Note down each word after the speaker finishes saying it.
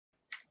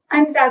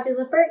I'm Zazu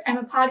Lippert. I'm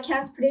a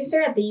podcast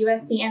producer at the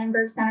USC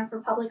Annenberg Center for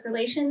Public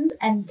Relations,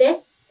 and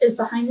this is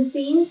Behind the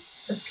Scenes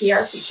of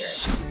PR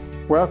Future.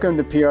 Welcome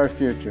to PR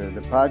Future,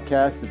 the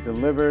podcast that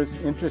delivers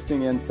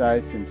interesting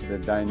insights into the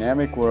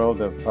dynamic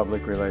world of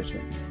public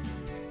relations.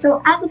 So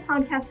as a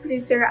podcast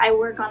producer, I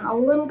work on a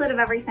little bit of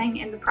everything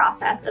in the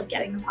process of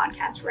getting the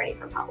podcast ready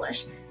for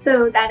publish.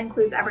 So that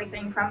includes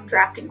everything from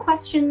drafting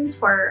questions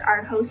for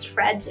our host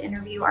Fred to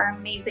interview our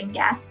amazing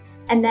guests,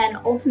 and then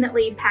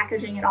ultimately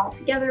packaging it all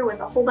together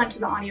with a whole bunch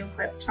of the audio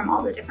clips from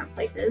all the different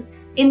places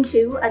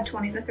into a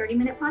 20 to 30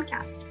 minute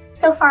podcast.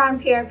 So far on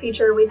PR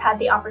Future, we've had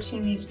the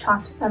opportunity to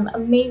talk to some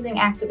amazing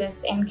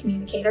activists and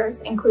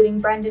communicators, including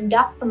Brendan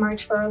Duff from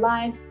March for Our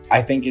Lives.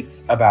 I think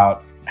it's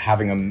about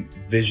having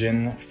a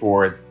vision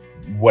for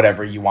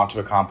whatever you want to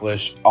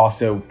accomplish,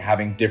 also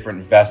having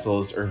different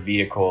vessels or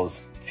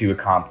vehicles to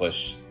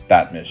accomplish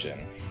that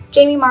mission.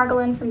 Jamie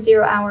Margolin from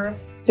Zero Hour.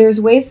 There's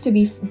ways to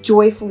be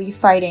joyfully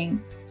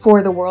fighting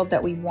for the world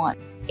that we want.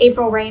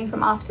 April Rain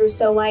from Oscars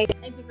So White.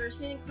 And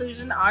diversity and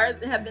inclusion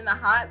have been the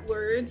hot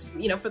words,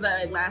 for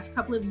the last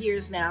couple of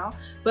years now.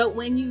 But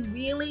when you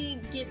really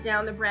get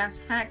down to brass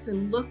tacks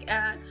and look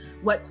at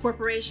what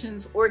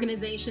corporations,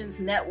 organizations,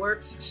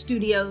 networks,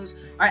 studios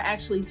are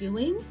actually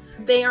doing,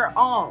 they are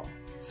all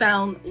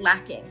found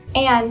lacking.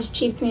 And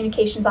Chief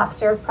Communications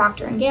Officer of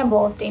Procter &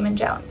 Gamble, Damon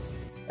Jones.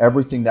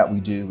 Everything that we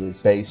do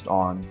is based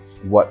on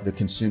what the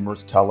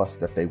consumers tell us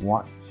that they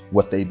want,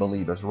 what they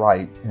believe is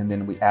right, and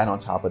then we add on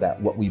top of that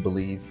what we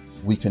believe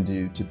we can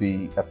do to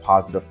be a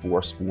positive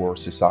force for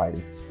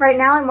society. Right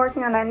now I'm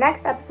working on our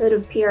next episode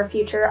of PR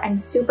Future. I'm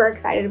super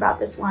excited about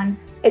this one.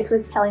 It's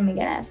with Kelly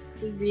McGinnis.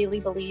 We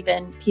really believe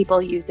in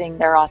people using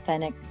their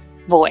authentic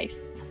voice.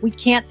 We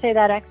can't say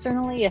that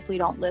externally if we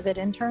don't live it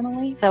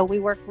internally. So we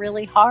work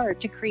really hard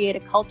to create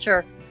a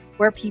culture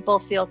where people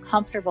feel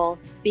comfortable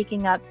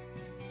speaking up,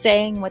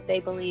 saying what they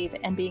believe,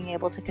 and being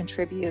able to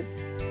contribute.